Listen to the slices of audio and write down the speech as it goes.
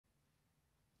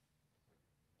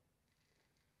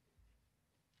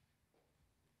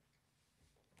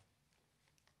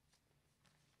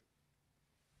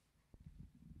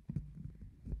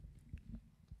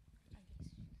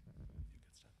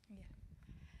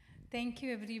Thank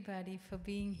you, everybody, for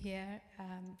being here.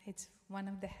 It's one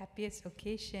of the happiest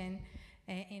occasions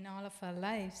in all of our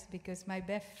lives because my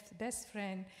best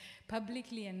friend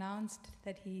publicly announced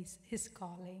that he's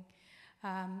calling.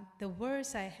 The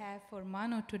verse I have for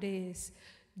Mano today is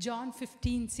John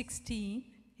 15:16.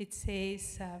 It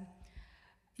says,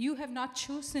 "You have not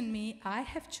chosen me, I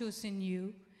have chosen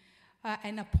you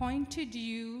and appointed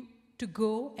you to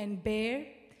go and bear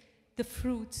the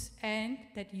fruits, and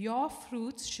that your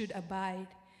fruits should abide.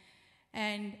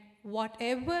 And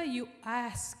whatever you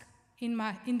ask in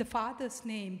the Father's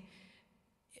name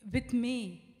with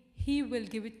me, he will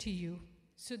give it to you."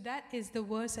 So that is the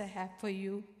verse I have for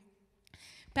you.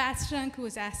 Pastor Anku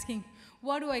was asking,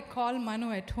 what do I call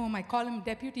Mano at home? I call him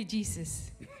Deputy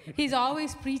Jesus. He's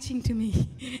always preaching to me.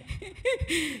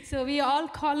 So we all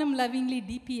call him lovingly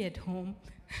DP at home.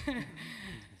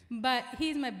 But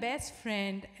he's my best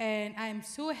friend, and I'm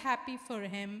so happy for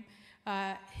him.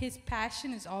 His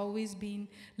passion has always been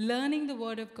learning the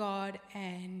Word of God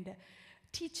and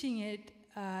teaching it,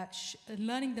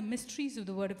 learning the mysteries of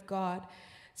the Word of God.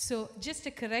 So just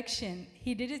a correction,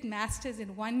 he did his master's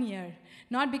in 1 year,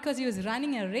 not because he was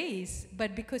running a race,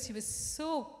 but because he was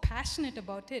so passionate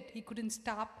about it, he couldn't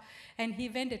stop, and he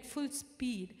went at full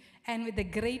speed and with the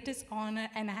greatest honor,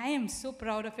 and I am so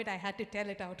proud of it, I had to tell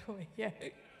it out over here.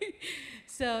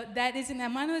 So that is,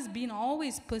 Mano has been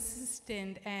always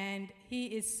persistent, and he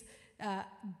is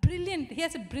brilliant. He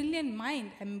has a brilliant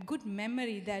mind and good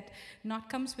memory that not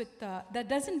comes with that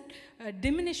doesn't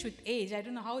diminish with age. I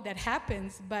don't know how that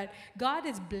happens, but God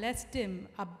has blessed him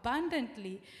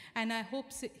abundantly, and I hope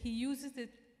he uses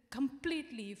it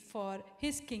completely for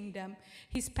his kingdom.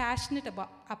 He's passionate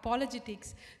about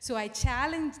apologetics, so I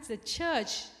challenge the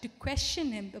church to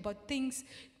question him about things,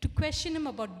 to question him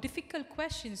about difficult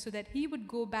questions, so that he would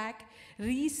go back,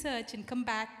 research, and come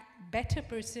back better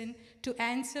person to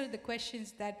answer the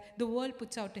questions that the world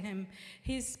puts out to him.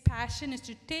 His passion is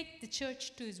to take the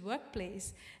church to his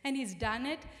workplace, and he's done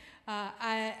it.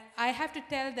 I have to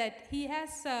tell that he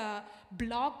has a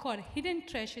blog called Hidden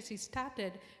Treasures he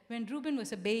started when Reuben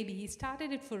was a baby. He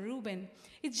started it for Reuben.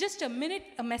 It's just a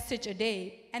message a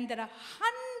day, and there are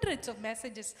hundreds of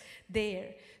messages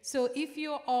there. So if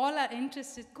you all are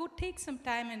interested, go take some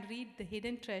time and read the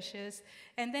Hidden Treasures.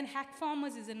 And then Hack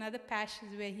Farmers is another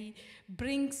passion where he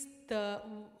brings the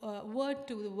word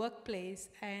to the workplace.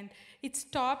 And it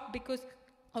stopped because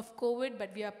of COVID,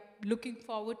 but we are looking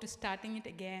forward to starting it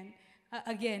again.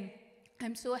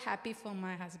 I'm so happy for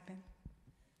my husband.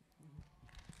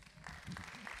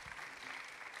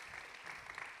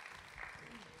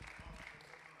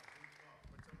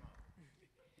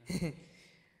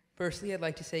 Firstly, I'd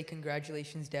like to say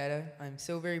congratulations, Dada. I'm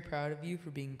so very proud of you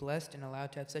for being blessed and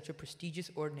allowed to have such a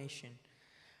prestigious ordination.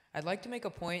 I'd like to make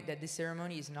a point that this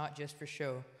ceremony is not just for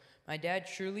show. My dad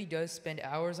truly does spend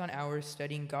hours on hours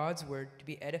studying God's Word to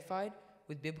be edified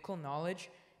with biblical knowledge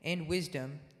and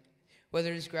wisdom.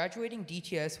 Whether it is graduating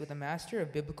DTS with a Master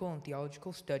of Biblical and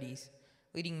Theological Studies,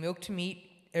 leading Milk to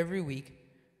Meat every week,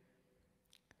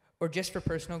 or just for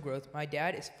personal growth, my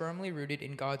dad is firmly rooted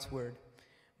in God's Word.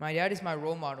 My dad is my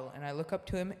role model, and I look up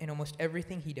to him in almost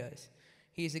everything he does.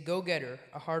 He is a go-getter,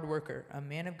 a hard worker, a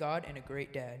man of God, and a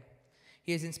great dad.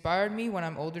 He has inspired me when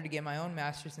I'm older to get my own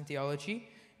master's in theology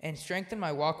and strengthen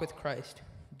my walk with Christ.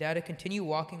 Dada, continue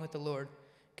walking with the Lord.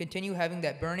 Continue having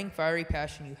that burning, fiery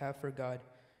passion you have for God.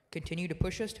 Continue to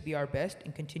push us to be our best,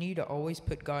 and continue to always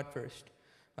put God first,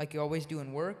 like you always do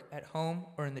in work, at home,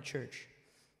 or in the church.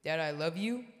 Dad, I love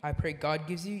you. I pray God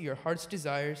gives you your heart's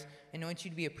desires and wants you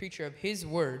to be a preacher of His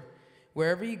Word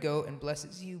wherever you go, and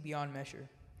blesses you beyond measure.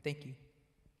 Thank you.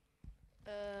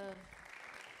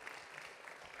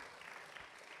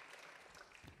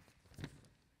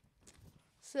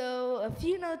 So a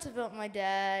few notes about my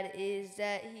dad is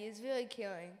that he is really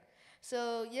caring.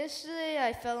 So yesterday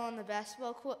I fell on the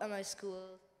basketball court at my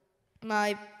school.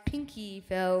 My pinky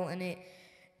fell, and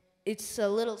it's a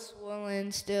little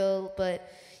swollen still, but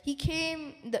he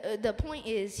came, the point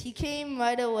is, he came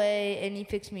right away and he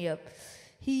fixed me up.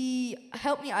 He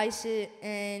helped me ice it,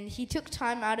 and he took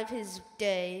time out of his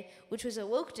day, which was a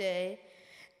work day,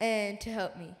 and to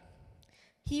help me.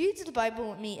 He reads the Bible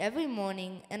with me every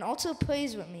morning and also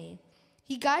prays with me.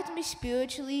 He guides me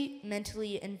spiritually,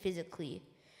 mentally, and physically.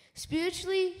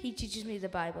 Spiritually, he teaches me the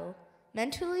Bible.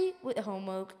 Mentally, with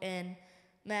homework and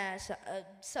math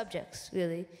subjects,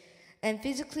 really. And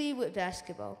physically, with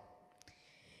basketball.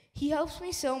 He helps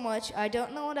me so much, I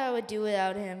don't know what I would do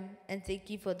without him, and thank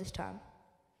you for this time.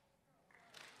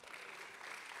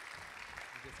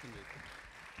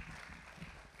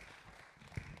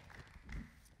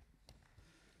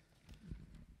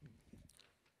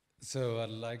 So I'd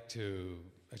like to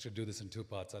actually do this in two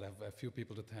parts. I'll have a few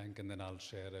people to thank, and then I'll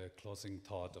share a closing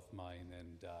thought of mine,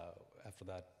 and after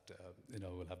that,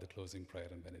 we'll have the closing prayer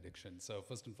and benediction. So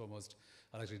first and foremost,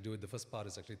 I'll actually do it. The first part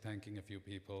is actually thanking a few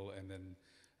people, and then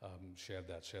share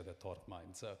that thought of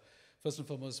mine. So first and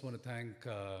foremost, I want to thank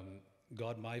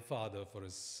God, my Father, for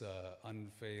His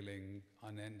unfailing,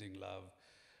 unending love.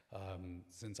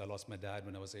 Since I lost my dad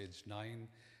when I was age 9,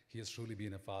 He has truly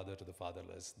been a father to the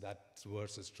fatherless. That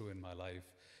verse is true in my life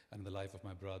and in the life of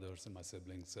my brothers and my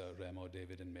siblings, Remo,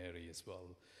 David, and Mary as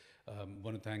well. I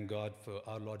want to thank God for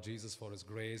our Lord Jesus for His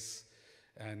grace,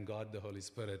 and God the Holy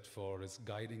Spirit for His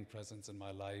guiding presence in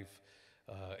my life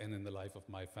and in the life of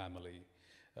my family.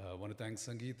 I want to thank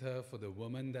Sangeetha for the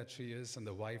woman that she is and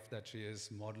the wife that she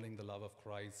is, modeling the love of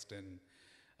Christ in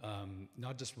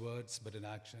not just words, but in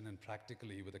action and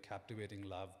practically with a captivating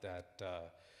love that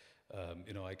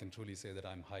I can truly say that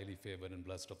I'm highly favored and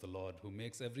blessed of the Lord, who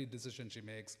makes every decision she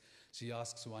makes. She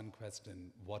asks one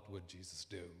question: what would Jesus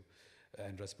do?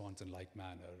 And responds in like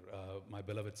manner. My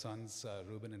beloved sons,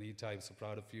 Reuben and Ittai, I'm so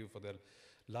proud of you for the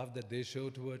love that they show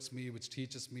towards me, which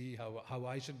teaches me how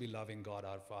I should be loving God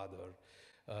our Father.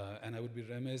 And I would be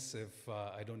remiss if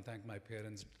I don't thank my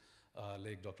parents,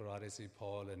 like Dr. R.A.C.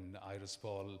 Paul and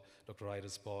Dr.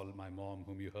 Iris Paul, my mom,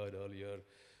 whom you heard earlier,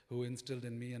 who instilled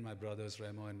in me and my brothers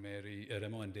Remo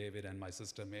and David, and my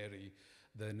sister Mary,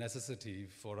 the necessity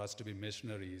for us to be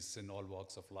missionaries in all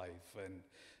walks of life. And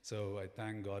so I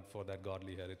thank God for that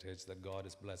godly heritage that God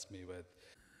has blessed me with.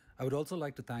 I would also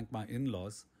like to thank my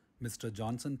in-laws, Mr.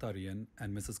 Johnson Tarian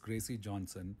and Mrs. Gracie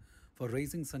Johnson, for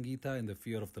raising Sangeetha in the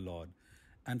fear of the Lord,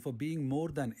 and for being more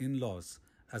than in-laws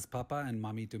as Papa and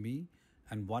Mommy to me,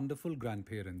 and wonderful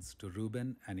grandparents to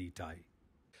Reuben and Ittai.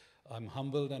 I'm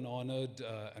humbled and honored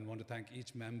and want to thank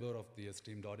each member of the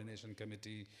esteemed Ordination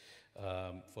Committee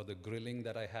for the grilling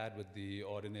that I had with the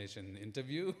ordination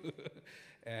interview.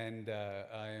 And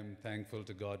I am thankful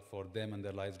to God for them and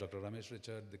their lives, Dr. Ramesh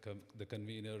Richard, the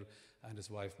convener, and his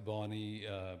wife Bonnie,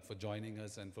 for joining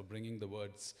us and for bringing the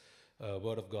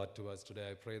word of God to us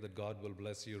today. I pray that God will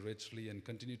bless you richly and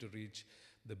continue to reach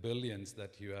the billions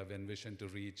that you have envisioned to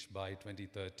reach by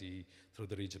 2030 through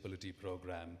the Reachability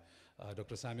Program.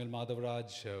 Dr. Samuel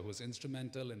Madhavraj, who was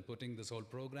instrumental in putting this whole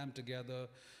program together,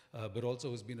 but also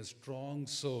has been a strong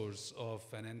source of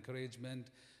an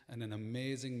encouragement and an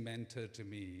amazing mentor to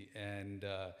me. And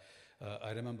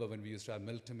I remember when we used to have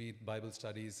Milk to Meat Bible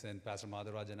studies, and Pastor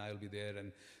Madhavraj and I will be there,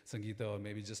 and Sangeetha, or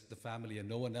maybe just the family, and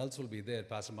no one else will be there.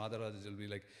 Pastor Madhavraj will be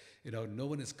like, no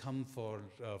one has come for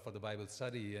the Bible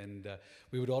study. And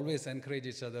we would always encourage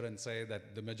each other and say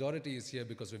that the majority is here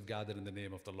because we've gathered in the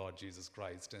name of the Lord Jesus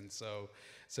Christ. And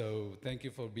so thank you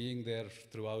for being there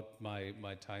throughout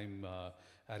my time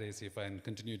at ACFI and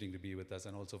continuing to be with us,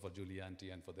 and also for Julie Auntie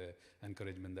and for the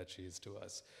encouragement that she is to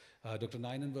us.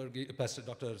 Pastor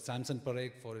Dr. Samson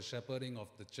Parekh, for his shepherding of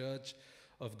the church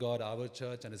of God, our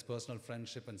church, and his personal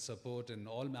friendship and support in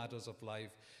all matters of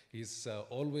life. He's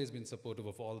always been supportive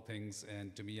of all things,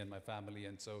 and to me and my family.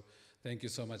 And so thank you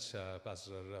so much,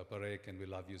 Pastor Parekh, and we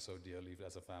love you so dearly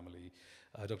as a family.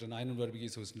 Dr. Nainan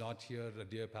Varghese, who's not here, a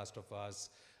dear pastor of ours,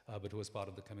 but who was part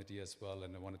of the committee as well,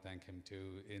 and I want to thank him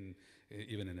too,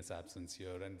 even in his absence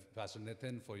here. And Pastor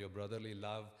Nitin, for your brotherly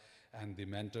love and the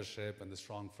mentorship and the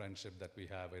strong friendship that we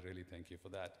have. I really thank you for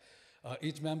that.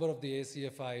 Each member of the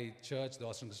ACFI Church, the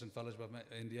Austin Christian Fellowship of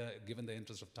India, given the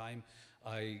interest of time,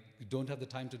 I don't have the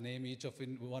time to name each of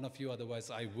one of you,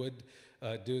 otherwise I would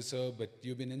do so, but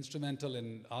you've been instrumental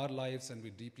in our lives, and we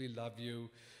deeply love you,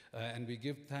 and we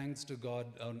give thanks to God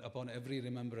upon every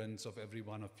remembrance of every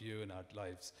one of you in our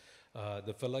lives.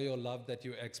 The filial love that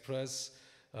you express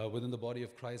within the body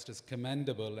of Christ is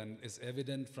commendable and is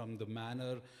evident from the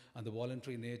manner and the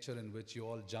voluntary nature in which you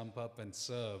all jump up and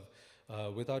serve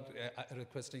without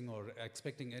requesting or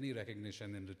expecting any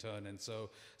recognition in return. And so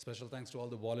special thanks to all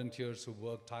the volunteers who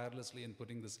work tirelessly in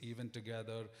putting this event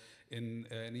together in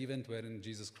an event wherein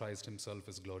Jesus Christ himself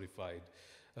is glorified.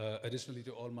 Additionally,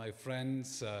 to all my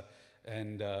friends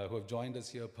and who have joined us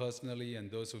here personally,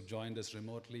 and those who've joined us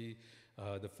remotely,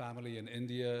 the family in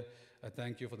India,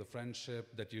 thank you for the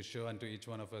friendship that you show unto each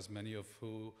one of us, many of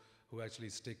who actually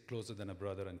stick closer than a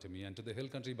brother unto me. And to the Hill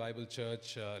Country Bible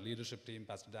Church leadership team,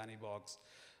 Pastor Danny Box,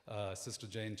 Sister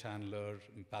Jane Chandler,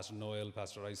 Pastor Noel,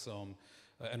 Pastor Isom,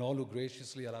 and all who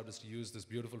graciously allowed us to use this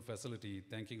beautiful facility,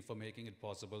 thank you for making it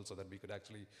possible so that we could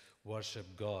actually worship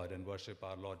God and worship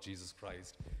our Lord Jesus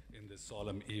Christ in this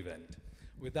solemn event.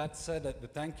 With that said, the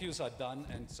thank yous are done,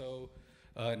 and so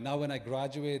now when I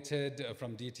graduated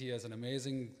from DT as an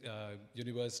amazing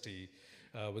university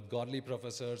with godly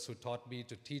professors who taught me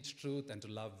to teach truth and to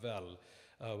love well,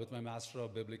 with my Master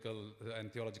of Biblical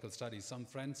and Theological Studies, some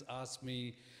friends asked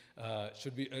me,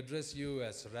 should we address you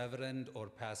as Reverend or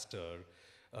Pastor?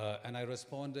 And I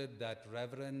responded that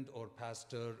Reverend or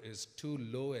Pastor is too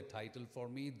low a title for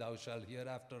me. Thou shalt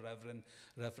hereafter, Reverend,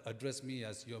 address me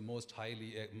as your most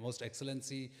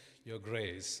excellency, your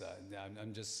grace.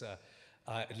 I'm just,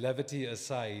 levity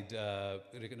aside,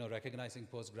 recognizing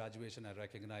post-graduation, I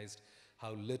recognized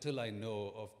how little I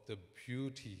know of the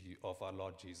beauty of our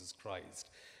Lord Jesus Christ.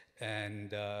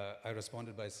 And I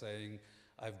responded by saying,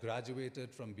 I've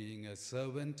graduated from being a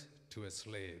servant to a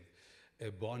slave,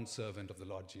 a bond servant of the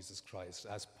Lord Jesus Christ.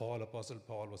 As Apostle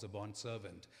Paul was a bond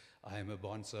servant, I am a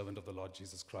bond servant of the Lord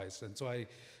Jesus Christ. And so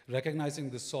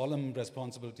recognizing the solemn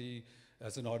responsibility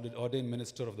as an ordained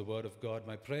minister of the Word of God,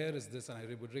 my prayer is this, and I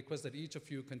would request that each of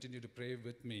you continue to pray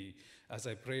with me as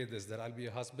I pray this, that I'll be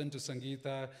a husband to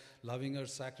Sangeetha, loving her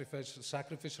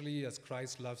sacrificially as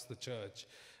Christ loves the church.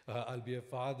 I'll be a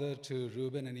father to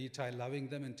Reuben and Ittai, loving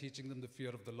them and teaching them the fear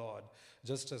of the Lord,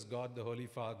 just as God the Holy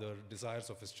Father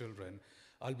desires of his children.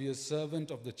 I'll be a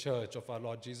servant of the church of our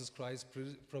Lord Jesus Christ,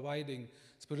 providing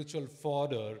spiritual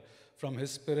fodder from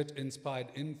his Spirit-inspired,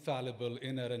 infallible,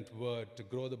 inerrant word to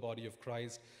grow the body of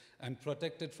Christ and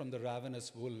protect it from the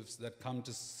ravenous wolves that come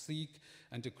to seek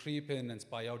and to creep in and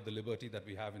spy out the liberty that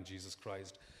we have in Jesus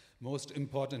Christ. Most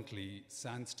importantly,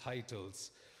 sans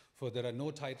titles, for there are no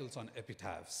titles on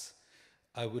epitaphs.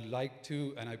 I would like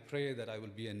to, and I pray that I will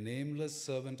be a nameless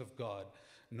servant of God,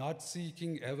 not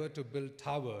seeking ever to build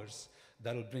towers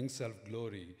that will bring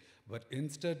self-glory, but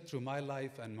instead through my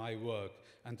life and my work,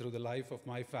 and through the life of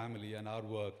my family and our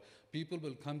work, people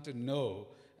will come to know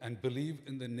and believe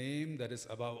in the name that is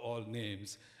above all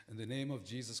names, in the name of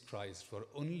Jesus Christ, for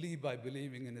only by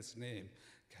believing in his name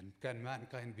can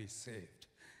mankind be saved.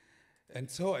 And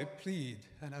so I plead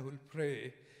and I will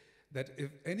pray that if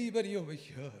anybody over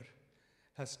here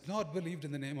has not believed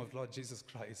in the name of Lord Jesus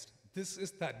Christ, this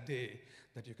is that day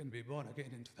that you can be born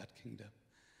again into that kingdom.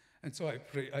 And so I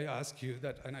pray, I ask you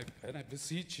that, and I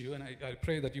beseech you, and I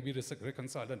pray that you be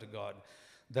reconciled unto God,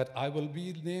 that I will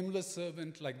be nameless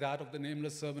servant like that of the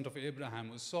nameless servant of Abraham,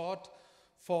 who sought,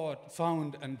 fought,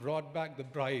 found, and brought back the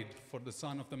bride for the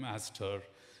son of the master.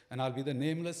 And I'll be the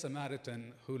nameless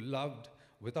Samaritan who loved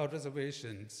without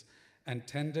reservations and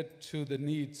tended to the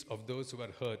needs of those who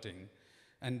are hurting.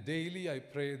 And daily I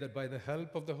pray that by the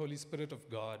help of the Holy Spirit of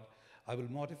God, I will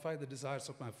mortify the desires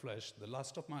of my flesh, the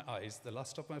lust of my eyes, the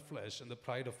lust of my flesh, and the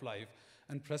pride of life,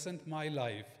 and present my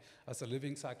life as a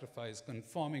living sacrifice,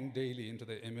 conforming daily into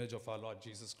the image of our Lord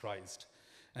Jesus Christ,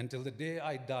 until the day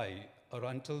I die, or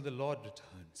until the Lord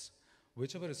returns,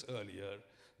 whichever is earlier,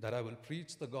 that I will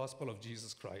preach the gospel of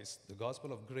Jesus Christ, the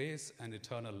gospel of grace and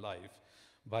eternal life,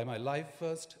 by my life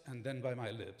first, and then by my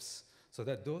lips, so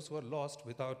that those who are lost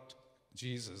without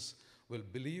Jesus will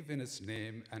believe in his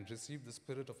name and receive the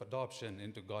spirit of adoption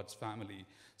into God's family.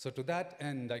 So to that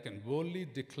end, I can boldly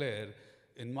declare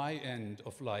in my end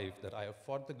of life that I have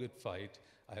fought the good fight,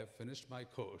 I have finished my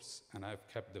course, and I have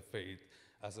kept the faith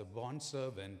as a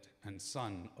bondservant and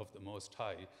son of the Most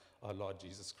High, our Lord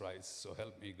Jesus Christ. So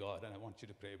help me, God, and I want you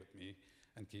to pray with me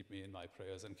and keep me in my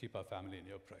prayers and keep our family in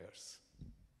your prayers.